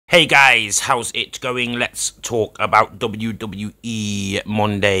Hey guys, how's it going? Let's talk about WWE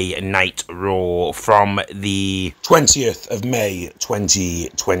Monday Night RAW from the 20th of May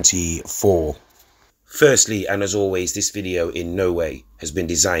 2024. Firstly, and as always, this video in no way has been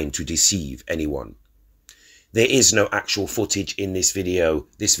designed to deceive anyone. There is no actual footage in this video.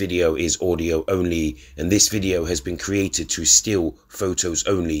 This video is audio only, and this video has been created to still photos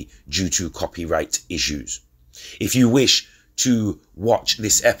only due to copyright issues. If you wish to watch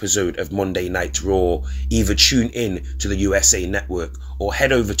this episode of Monday Night RAW, either tune in to the USA Network or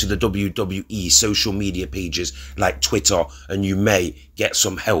head over to the WWE social media pages like Twitter, and you may get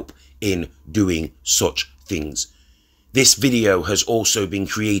some help in doing such things. This video has also been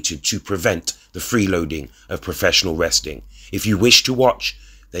created to prevent the freeloading of professional wrestling. If you wish to watch,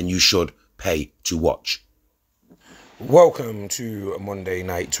 then you should pay to watch. Welcome to Monday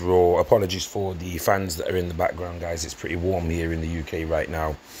Night RAW. Apologies for the fans that are in the background, guys. It's pretty warm here in the UK right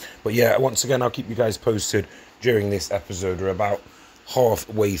now. But yeah, once again, I'll keep you guys posted during this episode. We're about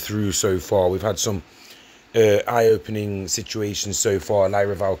halfway through so far. We've had some eye-opening situations so far.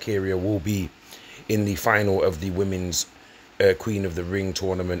 Lyra Valkyria will be in the final of the Women's Queen of the Ring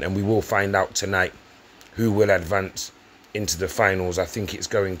tournament, and we will find out tonight who will advance into the finals. I think it's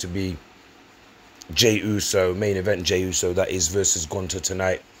going to be Jey Uso, main event Jey Uso, that is, versus Gunter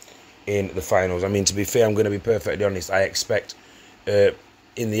tonight in the finals. I mean, to be fair, I'm going to be perfectly honest. I expect in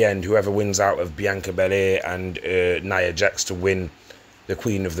the end, whoever wins out of Bianca Belair and Nia Jax to win the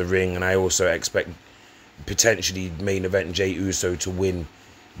Queen of the Ring, and I also expect potentially main event Jey Uso to win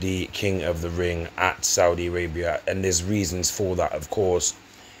the King of the Ring at Saudi Arabia. And there's reasons for that, of course,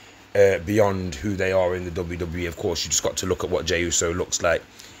 beyond who they are in the WWE. Of course, you just got to look at what Jey Uso looks like.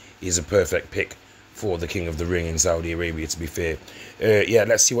 He's a perfect pick for the King of the Ring in Saudi Arabia, to be fair. Yeah,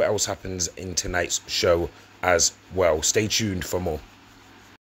 let's see what else happens in tonight's show as well. Stay tuned for more.